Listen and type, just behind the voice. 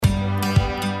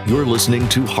You're listening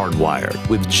to Hardwired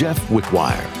with Jeff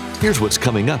Wickwire. Here's what's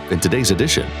coming up in today's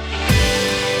edition.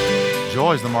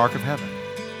 Joy is the mark of heaven.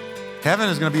 Heaven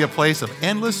is going to be a place of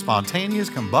endless, spontaneous,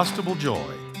 combustible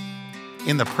joy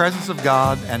in the presence of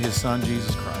God and His Son,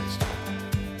 Jesus Christ.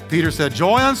 Peter said,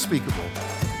 joy unspeakable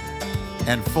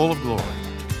and full of glory.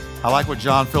 I like what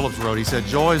John Phillips wrote. He said,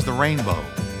 joy is the rainbow,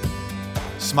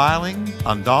 smiling,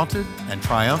 undaunted, and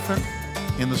triumphant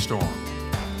in the storm.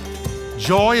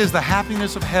 Joy is the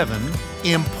happiness of heaven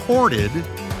imported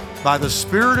by the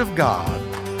Spirit of God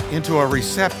into a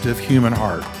receptive human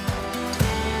heart.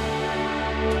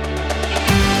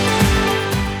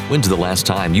 When's the last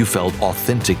time you felt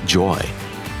authentic joy?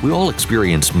 We all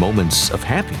experience moments of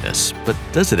happiness, but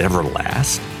does it ever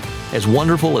last? As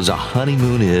wonderful as a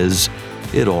honeymoon is,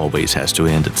 it always has to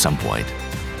end at some point.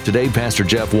 Today, Pastor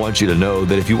Jeff wants you to know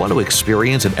that if you want to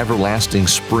experience an everlasting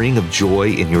spring of joy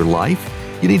in your life,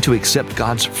 you need to accept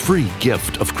God's free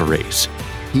gift of grace.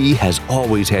 He has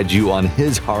always had you on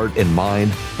His heart and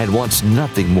mind and wants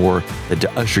nothing more than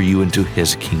to usher you into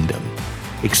His kingdom.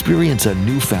 Experience a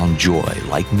newfound joy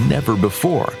like never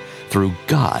before through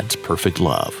God's perfect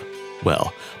love.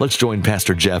 Well, let's join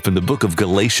Pastor Jeff in the book of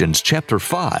Galatians chapter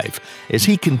 5 as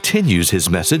he continues his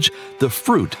message, The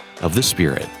Fruit of the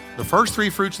Spirit. The first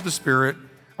three fruits of the Spirit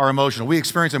are emotional. We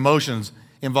experience emotions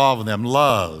involved in them.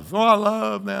 Love. Oh, I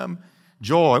love them.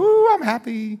 Joy. Ooh, I'm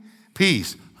happy.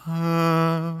 Peace.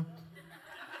 Right?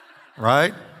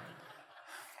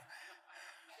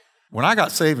 When I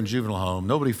got saved in juvenile home,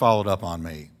 nobody followed up on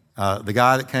me. The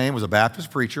guy that came was a Baptist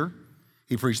preacher.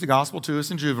 He preached the gospel to us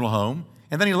in juvenile home,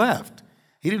 and then he left.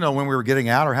 He didn't know when we were getting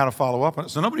out or how to follow up on it,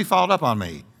 so nobody followed up on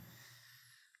me.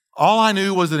 All I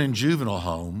knew was that in juvenile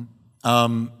home,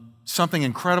 something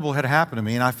incredible had happened to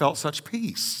me, and I felt such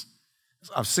peace.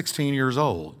 I was 16 years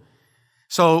old.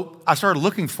 So I started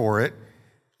looking for it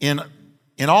in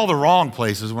all the wrong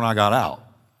places when I got out.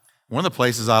 One of the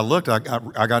places I looked, I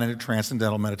got into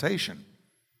transcendental meditation.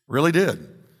 Really did.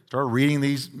 Started reading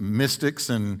these mystics,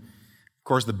 and of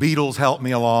course the Beatles helped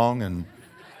me along and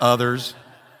others.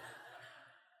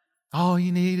 All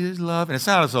you need is love. And it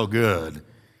sounded so good,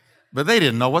 but they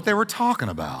didn't know what they were talking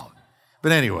about.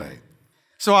 But anyway,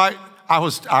 so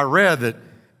I read that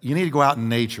you need to go out in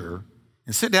nature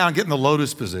and sit down and get in the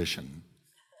lotus position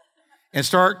and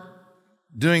start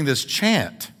doing this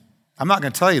chant. I'm not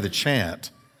going to tell you the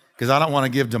chant because I don't want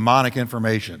to give demonic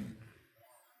information.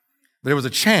 But it was a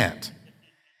chant.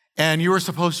 And you were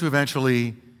supposed to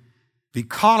eventually be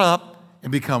caught up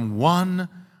and become one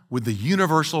with the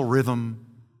universal rhythm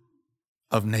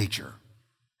of nature.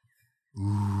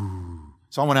 Ooh.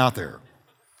 So I went out there,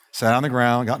 sat on the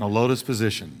ground, got in a lotus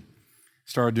position,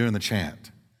 started doing the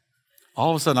chant.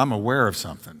 All of a sudden, I'm aware of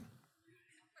something.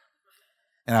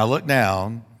 And I look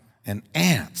down, and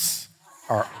ants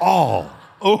are all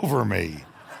over me,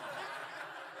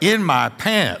 in my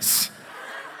pants.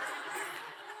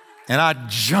 And I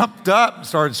jumped up,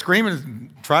 started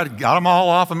screaming, got them all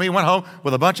off of me, went home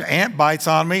with a bunch of ant bites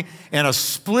on me and a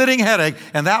splitting headache.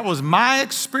 And that was my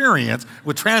experience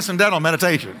with transcendental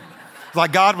meditation. It's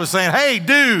like God was saying, hey,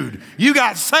 dude, you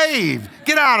got saved.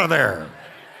 Get out of there.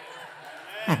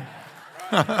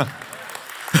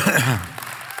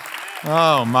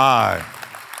 Oh, my.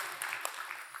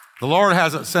 The Lord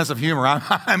has a sense of humor.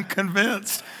 I'm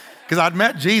convinced. Because I'd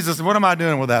met Jesus, and what am I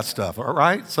doing with that stuff, all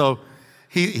right? So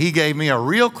he gave me a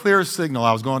real clear signal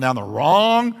I was going down the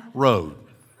wrong road.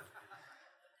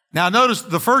 Now, notice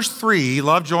the first three,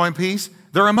 love, joy, and peace,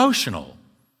 they're emotional.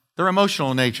 They're emotional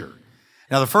in nature.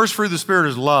 Now, the first fruit of the Spirit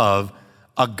is love,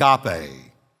 agape.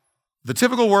 The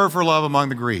typical word for love among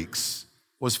the Greeks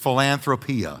was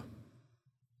philanthropia,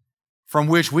 from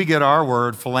which we get our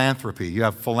word philanthropy. You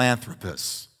have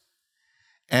philanthropists.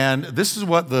 And this is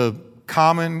what the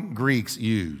common Greeks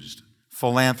used,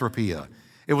 philanthropia.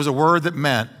 It was a word that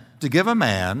meant to give a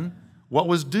man what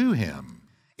was due him.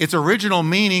 Its original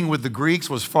meaning with the Greeks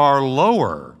was far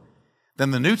lower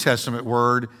than the New Testament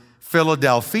word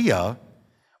Philadelphia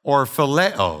or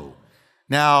phileo.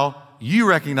 Now, you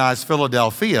recognize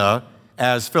Philadelphia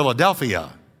as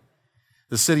Philadelphia,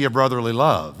 the city of brotherly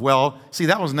love. Well, see,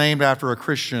 that was named after a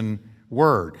Christian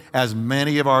word, as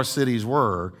many of our cities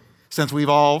were. Since we've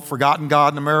all forgotten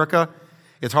God in America,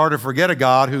 it's hard to forget a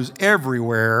God who's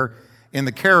everywhere in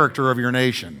the character of your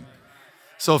nation.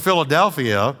 So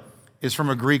Philadelphia is from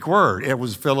a Greek word. It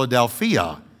was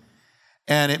Philadelphia,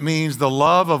 and it means the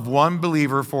love of one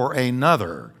believer for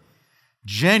another.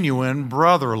 Genuine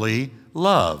brotherly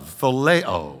love,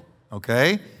 phileo,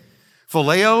 okay?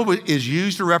 Phileo is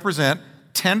used to represent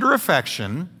tender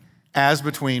affection as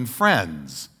between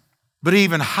friends. But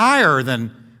even higher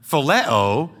than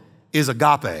phileo is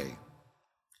agape.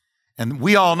 And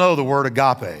we all know the word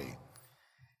agape.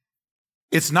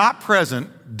 It's not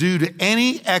present due to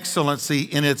any excellency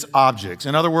in its objects.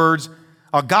 In other words,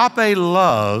 agape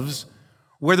loves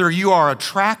whether you are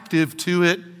attractive to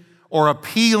it or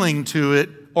appealing to it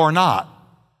or not.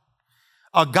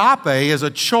 Agape is a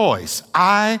choice.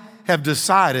 I have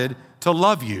decided to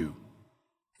love you.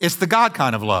 It's the God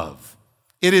kind of love.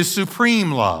 It is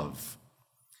supreme love,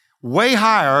 way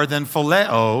higher than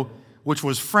phileo, which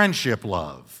was friendship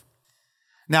love.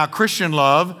 Now, Christian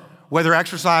love, whether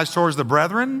exercised towards the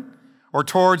brethren or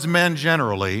towards men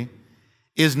generally,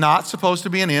 is not supposed to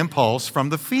be an impulse from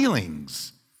the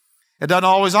feelings. It doesn't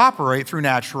always operate through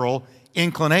natural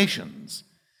inclinations,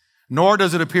 nor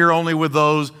does it appear only with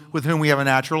those with whom we have a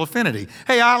natural affinity.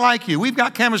 Hey, I like you. We've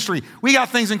got chemistry. We got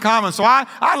things in common, so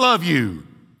I love you.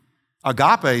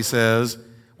 Agape says,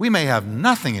 we may have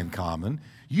nothing in common.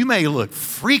 You may look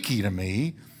freaky to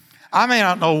me. I may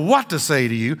not know what to say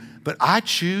to you, but I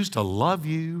choose to love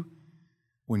you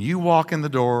when you walk in the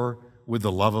door with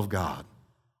the love of God.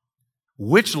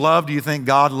 Which love do you think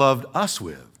God loved us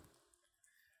with?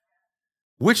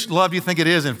 Which love do you think it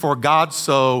is? And for God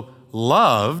so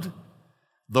loved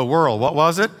the world. What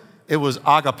was it? It was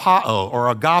agapao or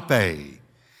agape.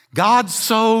 God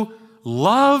so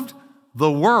loved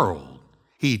the world,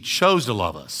 He chose to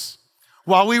love us.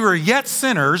 While we were yet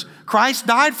sinners, Christ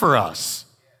died for us.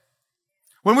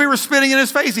 When we were spitting in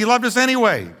His face, He loved us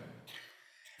anyway.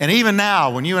 And even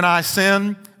now, when you and I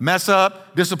sin, mess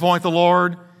up, disappoint the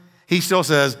Lord, He still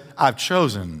says, I've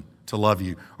chosen to love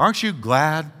you. Aren't you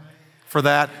glad for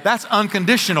that? That's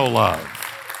unconditional love.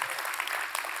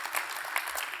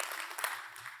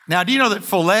 Now, do you know that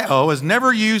phileo is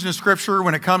never used in Scripture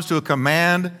when it comes to a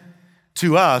command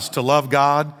to us to love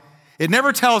God? It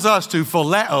never tells us to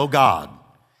phileo God.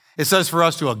 It says for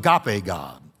us to agape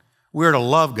God. We're to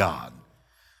love God.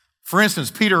 For instance,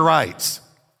 Peter writes,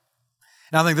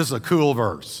 and I think this is a cool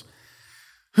verse,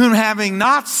 whom having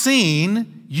not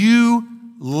seen, you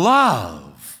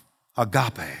love.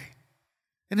 Agape.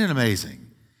 Isn't it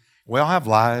amazing? We all have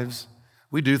lives.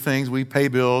 We do things. We pay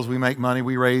bills. We make money.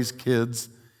 We raise kids.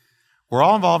 We're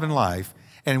all involved in life.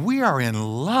 And we are in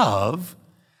love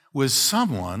with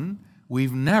someone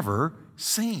we've never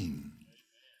seen.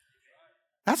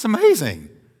 That's amazing.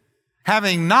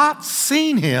 Having not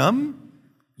seen Him,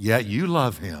 yet you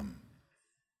love Him.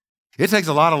 It takes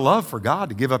a lot of love for God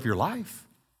to give up your life.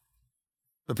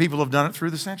 But people have done it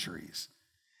through the centuries.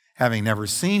 Having never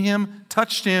seen Him,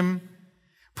 touched Him,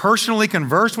 personally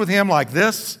conversed with Him like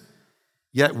this,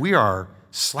 yet we are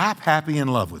slap happy in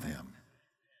love with Him.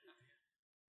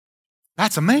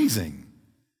 That's amazing.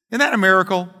 Isn't that a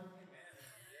miracle?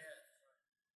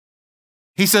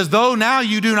 He says, though now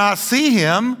you do not see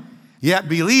Him, yet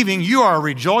believing, you are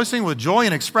rejoicing with joy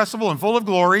inexpressible and full of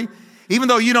glory. Even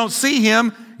though you don't see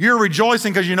Him, you're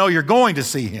rejoicing because you know you're going to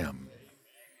see Him.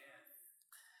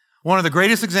 One of the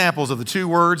greatest examples of the two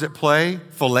words at play,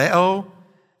 phileo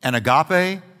and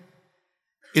agape,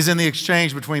 is in the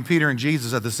exchange between Peter and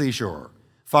Jesus at the seashore,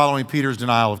 following Peter's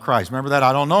denial of Christ. Remember that?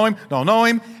 I don't know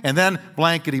Him, and then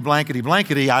blankety, blankety,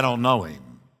 blankety, I don't know Him.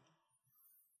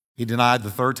 He denied the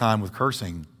third time with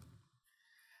cursing.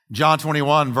 John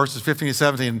 21, verses 15 to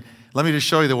 17, let me just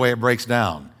show you the way it breaks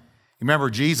down.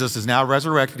 Remember, Jesus is now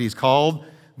resurrected. He's called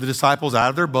the disciples out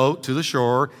of their boat to the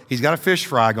shore. He's got a fish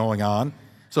fry going on.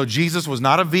 So Jesus was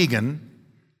not a vegan.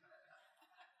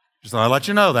 Just thought I'd let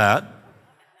you know that.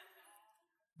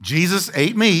 Jesus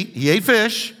ate meat. He ate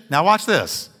fish. Now watch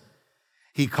this.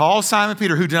 He calls Simon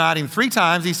Peter, who denied Him 3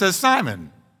 times. He says,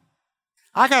 Simon,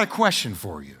 I got a question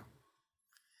for you.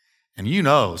 And you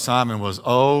know Simon was,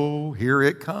 oh, here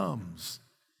it comes.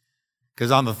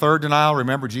 Because on the third denial,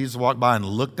 remember, Jesus walked by and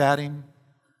looked at him.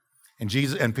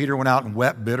 And Peter went out and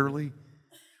wept bitterly.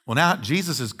 Well, now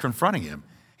Jesus is confronting him.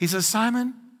 He says,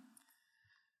 Simon,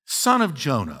 son of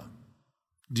Jonah,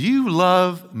 do you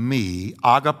love me,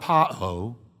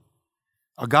 agapao,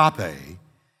 agape?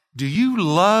 Do you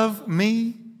love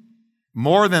me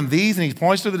more than these? And he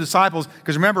points to the disciples,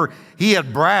 because remember, he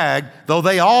had bragged, though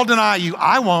they all deny you,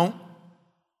 I won't.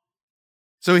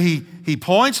 So he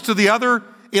points to the other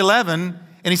 11,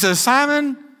 and he says,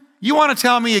 Simon, you want to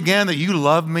tell me again that you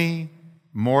love me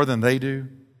more than they do?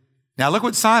 Now look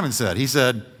what Simon said. He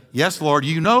said, yes, Lord,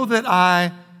 you know that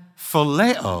I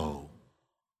phileo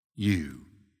you.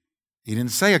 He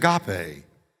didn't say agape,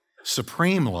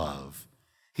 supreme love.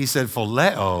 He said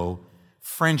phileo,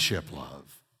 friendship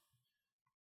love.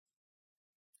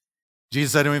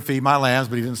 Jesus said to him, feed my lambs,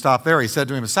 but he didn't stop there. He said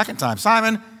to him a second time,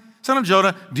 Simon, son of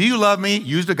Jonah, do you love me?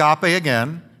 Used agape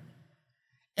again.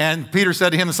 And Peter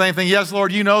said to him the same thing. Yes,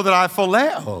 Lord, you know that I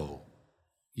phileo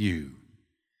you.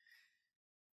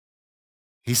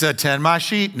 He said, tend my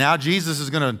sheep. Now Jesus is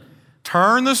going to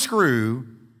turn the screw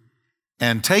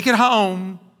and take it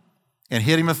home and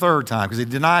hit him a third time because he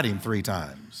denied him 3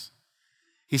 times.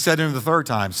 He said to him the third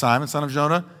time, Simon, son of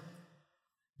Jonah,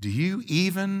 do you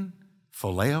even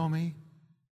phileo me?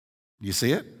 Do you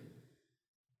see it?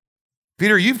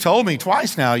 Peter, you've told me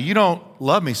twice now you don't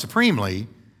love me supremely.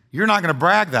 You're not going to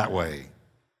brag that way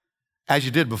as you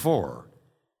did before.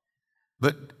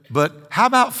 But how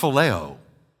about phileo?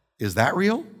 Is that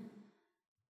real?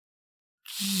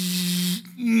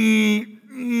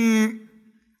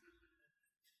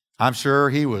 I'm sure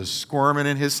he was squirming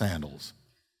in his sandals.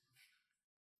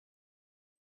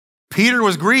 Peter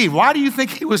was grieved. Why do you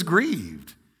think he was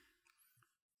grieved?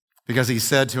 Because he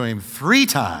said to him 3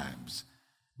 times,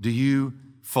 do you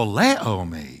phileo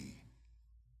me?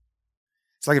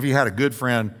 It's like if you had a good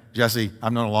friend, Jesse,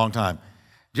 I've known a long time.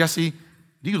 Jesse,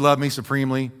 do you love me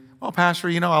supremely? Well, Pastor,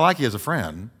 I like you as a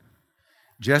friend.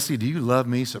 Jesse, do you love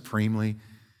me supremely?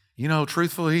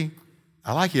 Truthfully,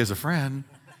 I like you as a friend.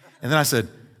 And then I said,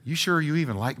 you sure you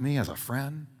even like me as a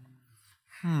friend?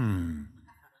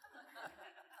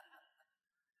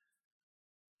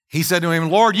 He said to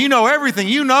him, Lord, you know everything.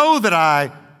 You know that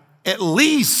I at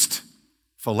least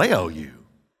phileo you.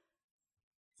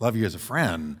 Love you as a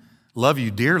friend. Love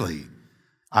you dearly.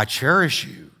 I cherish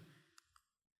you.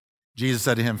 Jesus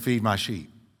said to him, feed my sheep.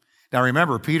 Now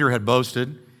remember, Peter had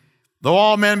boasted, though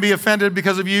all men be offended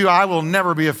because of you, I will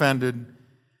never be offended.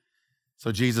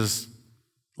 So Jesus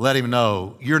let him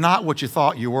know, you're not what you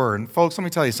thought you were. And folks, let me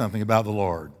tell you something about the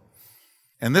Lord.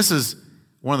 And this is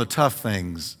one of the tough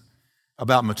things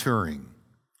about maturing.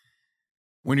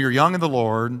 When you're young in the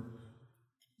Lord,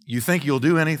 you think you'll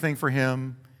do anything for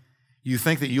him. You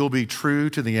think that you'll be true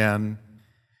to the end.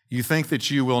 You think that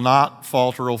you will not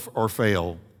falter or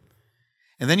fail.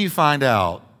 And then you find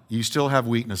out you still have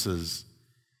weaknesses.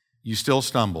 You still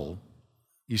stumble.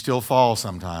 You still fall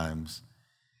sometimes.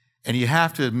 And you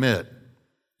have to admit,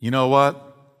 you know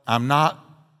what? I'm not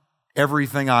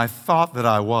everything I thought that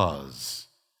I was.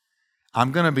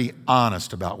 I'm going to be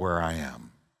honest about where I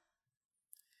am.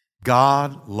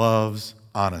 God loves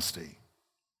honesty.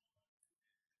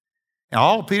 And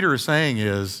all Peter is saying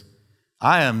is,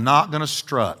 I am not going to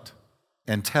strut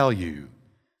and tell you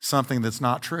something that's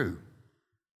not true.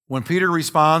 When Peter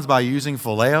responds by using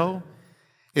phileo,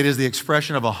 it is the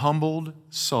expression of a humbled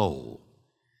soul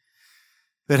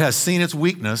that has seen its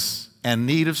weakness and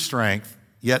need of strength,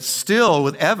 yet still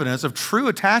with evidence of true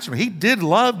attachment. He did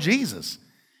love Jesus.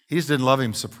 He just didn't love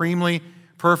him supremely,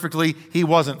 perfectly. He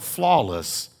wasn't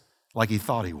flawless like he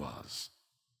thought he was.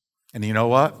 And you know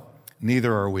what?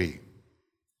 Neither are we.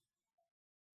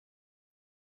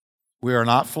 We are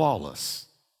not flawless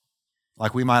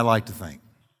like we might like to think.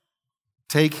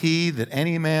 Take heed that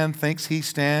any man thinks he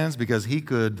stands, because he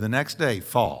could the next day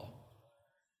fall.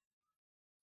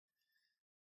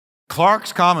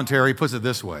 Clark's commentary puts it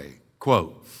this way,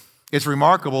 quote, it's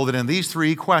remarkable that in these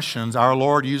 3 questions, our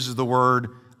Lord uses the word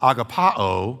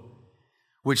agapao,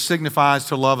 which signifies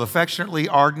to love affectionately,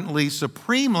 ardently,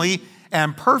 supremely,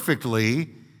 and perfectly.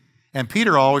 And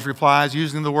Peter always replies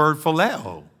using the word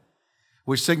phileo,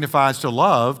 which signifies to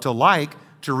love, to like,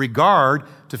 to regard,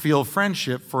 to feel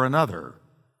friendship for another.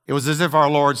 It was as if our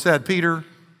Lord said, Peter,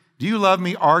 do you love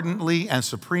me ardently and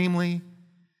supremely?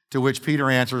 To which Peter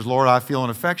answers, Lord, I feel an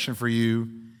affection for you.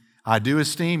 I do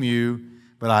esteem you,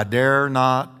 but I dare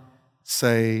not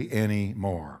say any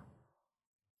more.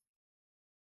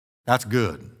 That's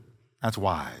good. That's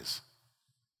wise.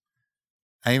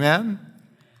 Amen?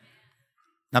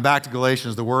 Now back to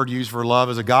Galatians. The word used for love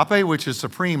is agape, which is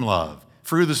supreme love.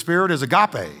 Fruit of the Spirit is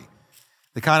agape,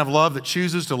 the kind of love that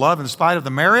chooses to love in spite of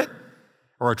the merit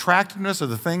or attractiveness of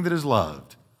the thing that is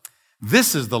loved.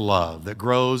 This is the love that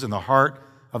grows in the heart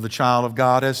of the child of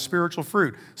God as spiritual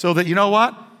fruit. So that, you know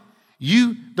what?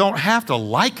 You don't have to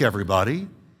like everybody,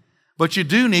 but you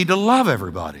do need to love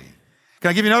everybody. Can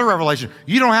I give you another revelation?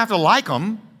 You don't have to like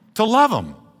them to love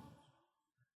them.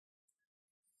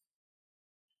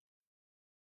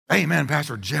 Amen,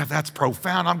 Pastor Jeff, that's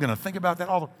profound. I'm going to think about that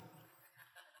all the time.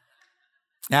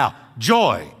 Now,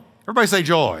 joy. Everybody say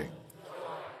joy.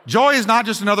 Joy is not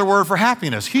just another word for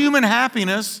happiness. Human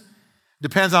happiness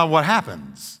depends on what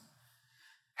happens.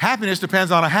 Happiness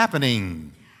depends on a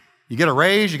happening. You get a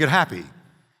raise, you get happy.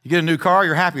 You get a new car,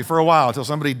 you're happy for a while until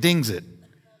somebody dings it.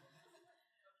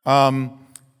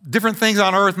 Different things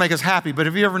on earth make us happy, but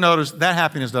have you ever noticed that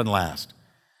happiness doesn't last?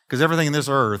 Because everything in this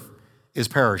earth is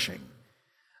perishing.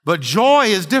 But joy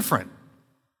is different.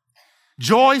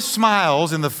 Joy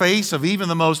smiles in the face of even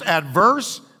the most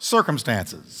adverse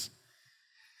circumstances.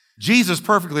 Jesus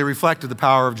perfectly reflected the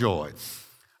power of joy.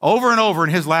 Over and over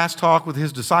in his last talk with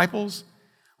his disciples,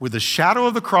 with the shadow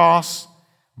of the cross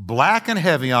black and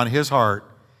heavy on his heart,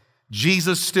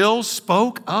 Jesus still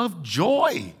spoke of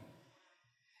joy.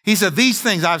 He said, these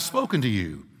things I've spoken to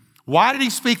you. Why did he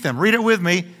speak them? Read it with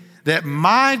me. That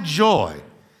my joy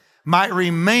might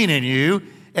remain in you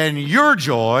and your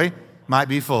joy might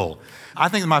be full. I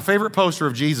think my favorite poster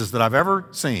of Jesus that I've ever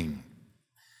seen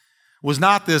was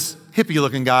not this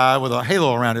hippie-looking guy with a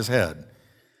halo around his head,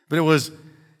 but it was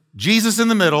Jesus in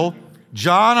the middle,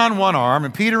 John on one arm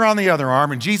and Peter on the other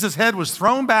arm, and Jesus' head was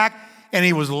thrown back and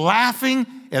he was laughing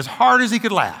as hard as he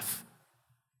could laugh.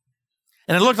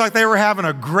 And it looked like they were having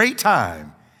a great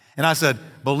time. And I said,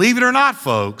 believe it or not,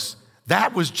 folks,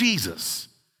 that was Jesus.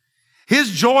 His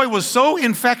joy was so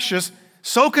infectious,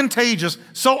 so contagious,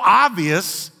 so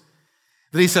obvious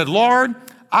that he said, Lord,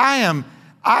 and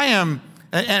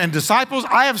disciples,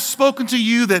 I have spoken to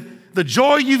you that the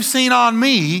joy you've seen on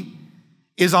me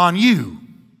is on you.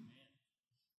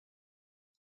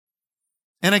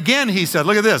 And again, he said,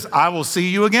 look at this, I will see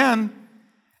you again,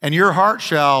 and your heart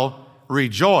shall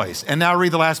rejoice. And now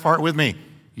read the last part with me.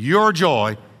 Your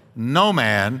joy, no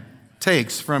man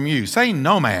takes from you. Say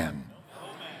no man.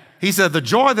 He said, the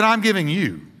joy that I'm giving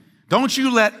you, don't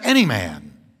you let any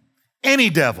man, any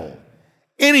devil,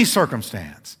 any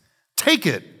circumstance take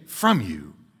it from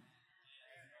you.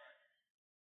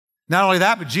 Not only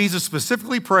that, but Jesus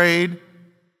specifically prayed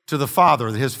to the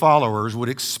Father that his followers would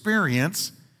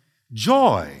experience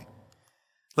joy.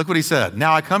 Look what he said.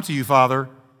 Now I come to you, Father,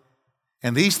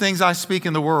 and these things I speak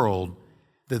in the world,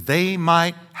 that they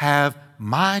might have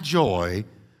my joy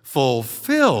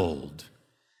fulfilled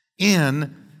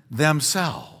in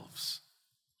themselves.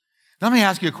 Now, let me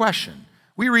ask you a question.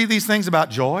 We read these things about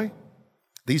joy,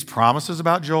 these promises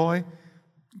about joy.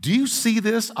 Do you see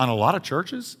this on a lot of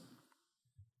churches?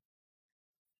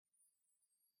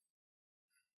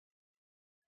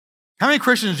 How many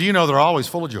Christians do you know that are always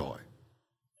full of joy?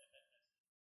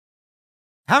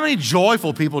 How many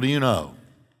joyful people do you know?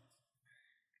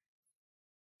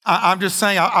 I'm just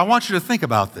saying, I want you to think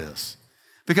about this.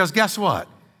 Because guess what?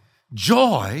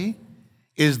 Joy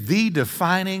is the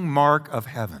defining mark of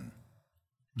heaven.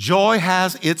 Joy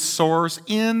has its source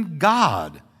in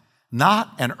God,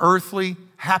 not an earthly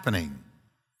happening.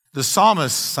 The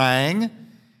psalmist sang,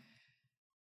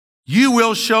 you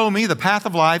will show me the path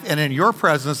of life, and in your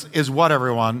presence is what,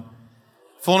 everyone?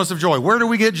 Fullness of joy. Where do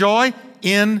we get joy?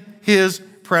 In his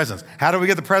presence. How do we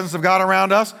get the presence of God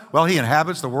around us? Well, he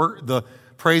inhabits the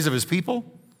praise of his people.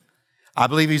 I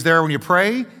believe he's there when you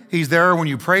pray. He's there when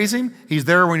you praise him. He's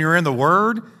there when you're in the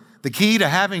Word. The key to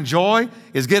having joy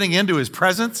is getting into his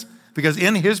presence, because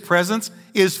in his presence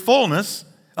is fullness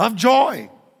of joy.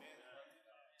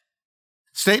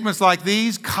 Statements like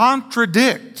these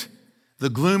contradict the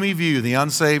gloomy view the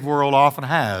unsaved world often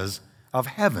has of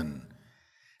heaven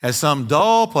as some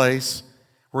dull place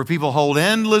where people hold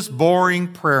endless,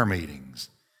 boring prayer meetings.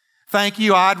 Thank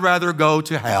you, I'd rather go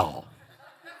to hell.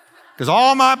 Because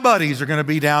all my buddies are going to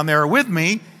be down there with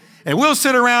me, and we'll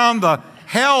sit around the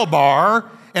hell bar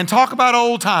and talk about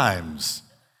old times.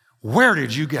 Where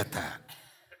did you get that?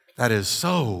 That is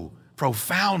so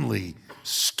profoundly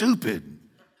stupid.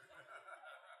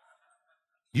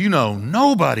 You know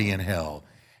nobody in hell.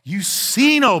 You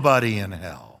see nobody in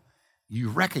hell. You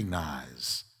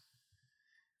recognize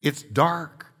it's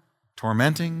dark,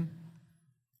 tormenting,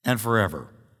 and forever.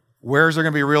 Where is there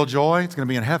going to be real joy? It's going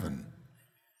to be in heaven.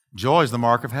 Joy is the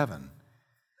mark of heaven.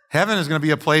 Heaven is going to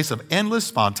be a place of endless,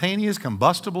 spontaneous,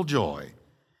 combustible joy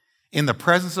in the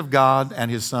presence of God and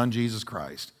his Son, Jesus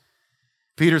Christ.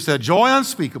 Peter said, joy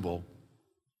unspeakable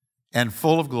and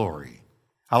full of glory.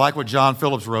 I like what John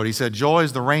Phillips wrote. He said, joy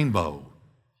is the rainbow,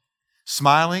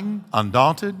 smiling,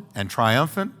 undaunted, and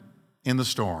triumphant in the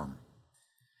storm.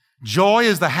 Joy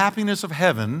is the happiness of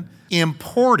heaven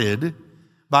imported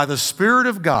by the Spirit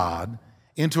of God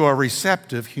into a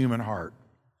receptive human heart.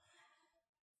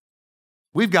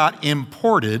 We've got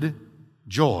imported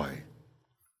joy.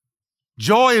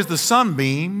 Joy is the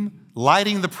sunbeam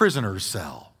lighting the prisoner's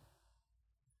cell.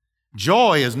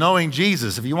 Joy is knowing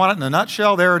Jesus. If you want it in a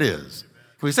nutshell, there it is.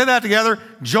 If we say that together,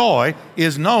 joy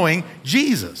is knowing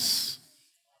Jesus.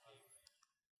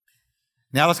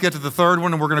 Now let's get to the third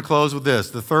one, and we're going to close with this.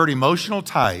 The third emotional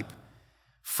type,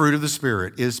 fruit of the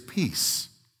Spirit, is peace.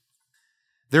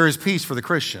 There is peace for the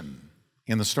Christian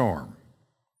in the storm.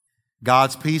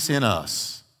 God's peace in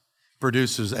us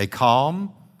produces a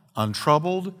calm,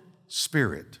 untroubled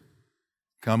spirit,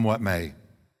 come what may.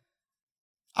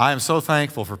 I am so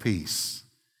thankful for peace.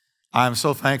 I am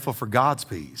so thankful for God's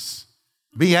peace.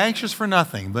 Be anxious for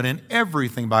nothing, but in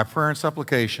everything by prayer and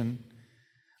supplication,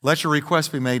 let your requests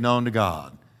be made known to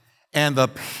God. And the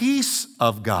peace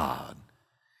of God,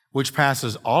 which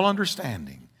passes all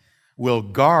understanding, will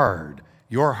guard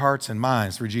your hearts and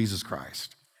minds through Jesus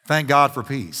Christ. Thank God for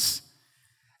peace.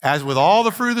 As with all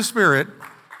the fruit of the Spirit,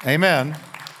 amen.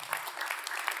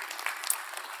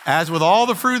 As with all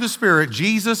the fruit of the Spirit,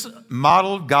 Jesus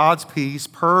modeled God's peace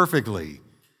perfectly.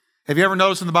 Have you ever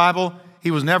noticed in the Bible,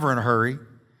 he was never in a hurry,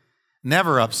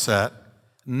 never upset,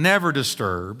 never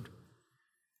disturbed.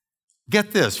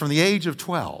 Get this, from the age of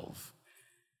 12,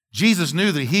 Jesus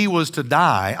knew that he was to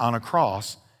die on a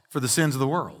cross for the sins of the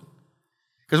world.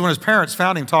 Because when his parents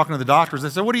found him talking to the doctors, they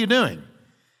said, "What are you doing?"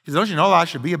 He said, "Don't you know I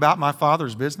should be about my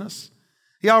Father's business?"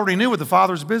 He already knew what the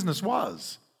Father's business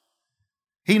was.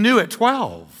 He knew at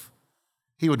 12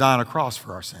 he would die on a cross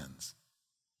for our sins.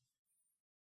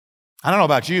 I don't know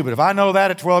about you, but if I know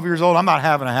that at 12 years old, I'm not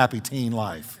having a happy teen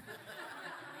life.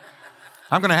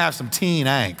 I'm going to have some teen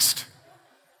angst.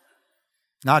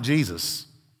 Not Jesus.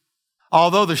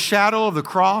 Although the shadow of the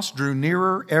cross drew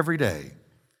nearer every day,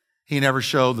 he never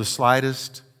showed the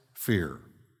slightest fear.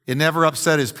 It never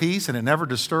upset his peace, and it never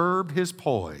disturbed his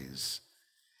poise.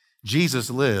 Jesus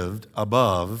lived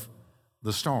above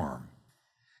the storm.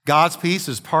 God's peace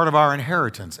is part of our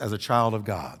inheritance as a child of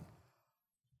God.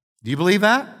 Do you believe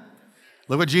that?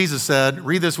 Look what Jesus said.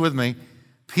 Read this with me.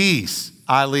 Peace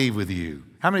I leave with you.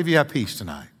 How many of you have peace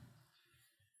tonight?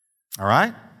 All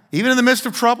right? Even in the midst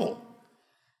of trouble,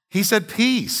 he said,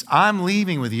 peace I'm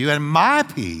leaving with you, and my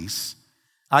peace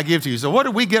I give to you. So what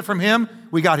did we get from him?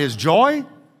 We got his joy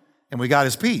and we got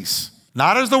his peace.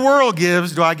 Not as the world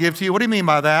gives do I give to you. What do you mean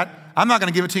by that? I'm not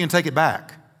going to give it to you and take it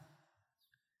back.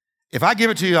 If I give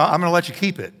it to you, I'm going to let you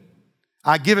keep it.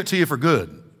 I give it to you for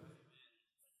good.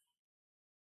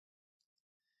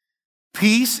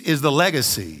 Peace is the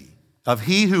legacy of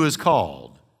he who is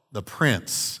called the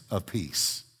Prince of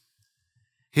Peace.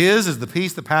 His is the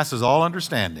peace that passes all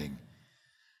understanding.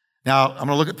 Now, I'm going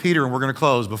to look at Peter and we're going to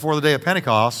close. Before the day of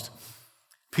Pentecost,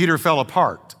 Peter fell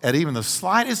apart at even the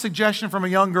slightest suggestion from a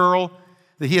young girl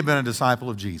that he had been a disciple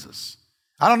of Jesus.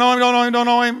 I don't know him, don't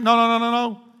know him.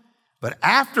 No. But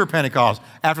after Pentecost,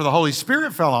 after the Holy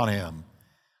Spirit fell on him,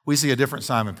 we see a different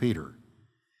Simon Peter.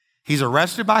 He's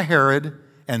arrested by Herod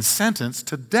and sentenced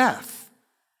to death.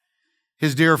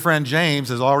 His dear friend James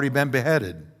has already been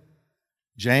beheaded.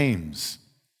 James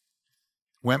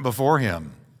went before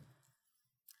him.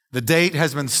 The date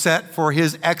has been set for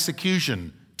his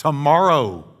execution.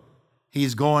 Tomorrow,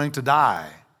 he's going to die.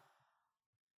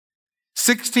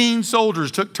 16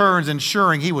 soldiers took turns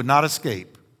ensuring he would not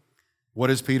escape.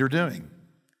 What is Peter doing?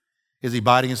 Is he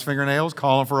biting his fingernails,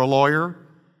 calling for a lawyer,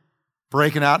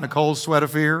 breaking out in a cold sweat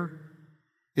of fear?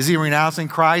 Is he renouncing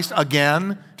Christ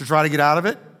again to try to get out of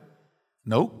it?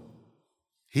 Nope.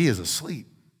 He is asleep.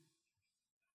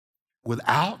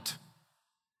 Without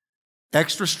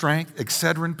extra strength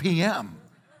Excedrin PM.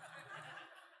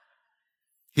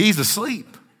 He's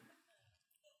asleep.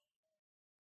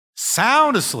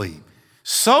 Sound asleep.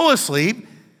 So asleep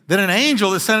that an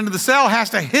angel that's sent into the cell has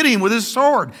to hit him with his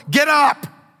sword. Get up!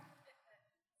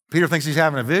 Peter thinks he's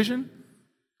having a vision.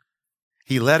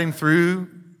 He led him through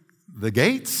the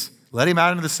gates, led him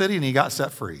out into the city, and he got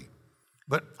set free.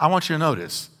 But I want you to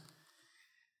notice,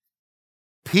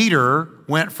 Peter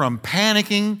went from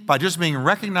panicking by just being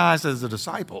recognized as a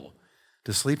disciple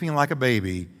to sleeping like a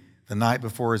baby the night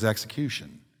before his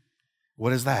execution.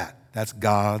 What is that? That's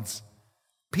God's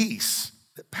peace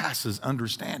that passes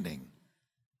understanding.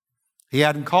 He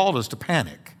hadn't called us to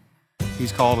panic.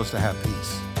 He's called us to have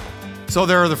peace. So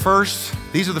these are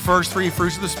the first three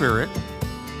fruits of the Spirit: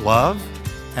 love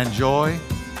and joy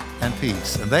and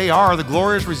peace. And they are the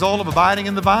glorious result of abiding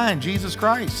in the vine, Jesus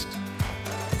Christ.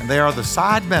 And they are the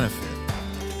side benefit,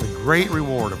 the great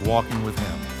reward of walking with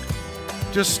him.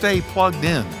 Just stay plugged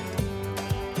in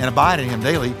and abide in him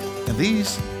daily, and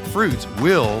these fruits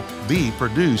will be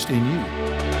produced in you.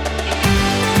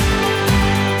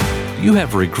 Do you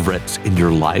have regrets in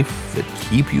your life that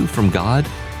keep you from God?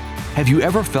 Have you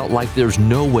ever felt like there's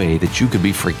no way that you could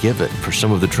be forgiven for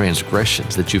some of the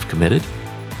transgressions that you've committed?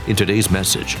 In today's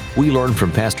message, we learn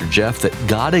from Pastor Jeff that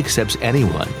God accepts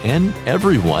anyone and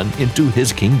everyone into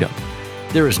his kingdom.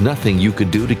 There is nothing you could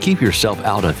do to keep yourself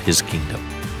out of his kingdom.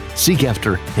 Seek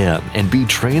after him and be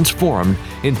transformed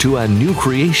into a new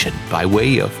creation by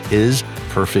way of his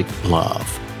perfect love.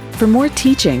 For more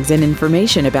teachings and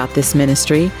information about this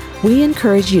ministry, we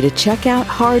encourage you to check out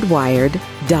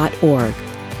hardwired.org.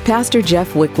 Pastor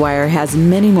Jeff Wickwire has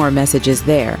many more messages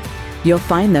there. You'll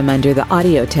find them under the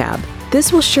audio tab.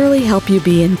 This will surely help you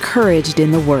be encouraged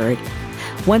in the Word.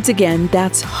 Once again,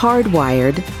 that's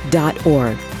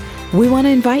hardwired.org. We want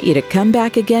to invite you to come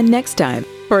back again next time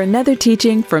for another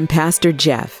teaching from Pastor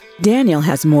Jeff. Daniel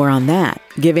has more on that,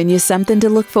 giving you something to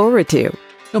look forward to.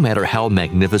 No matter how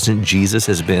magnificent Jesus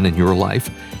has been in your life,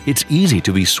 it's easy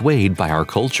to be swayed by our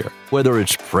culture. Whether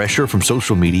it's pressure from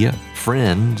social media,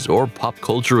 friends, or pop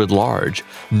culture at large,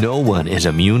 no one is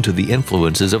immune to the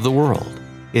influences of the world.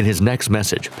 In his next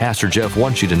message, Pastor Jeff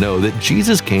wants you to know that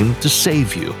Jesus came to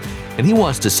save you, and he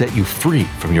wants to set you free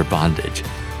from your bondage.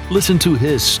 Listen to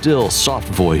his still, soft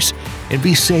voice and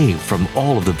be saved from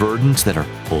all of the burdens that are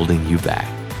holding you back.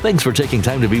 Thanks for taking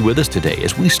time to be with us today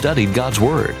as we studied God's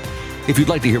Word. If you'd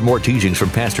like to hear more teachings from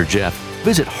Pastor Jeff,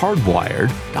 visit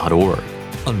hardwired.org.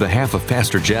 On behalf of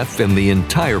Pastor Jeff and the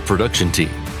entire production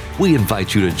team, we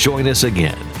invite you to join us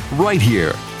again, right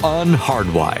here on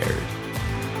Hardwired.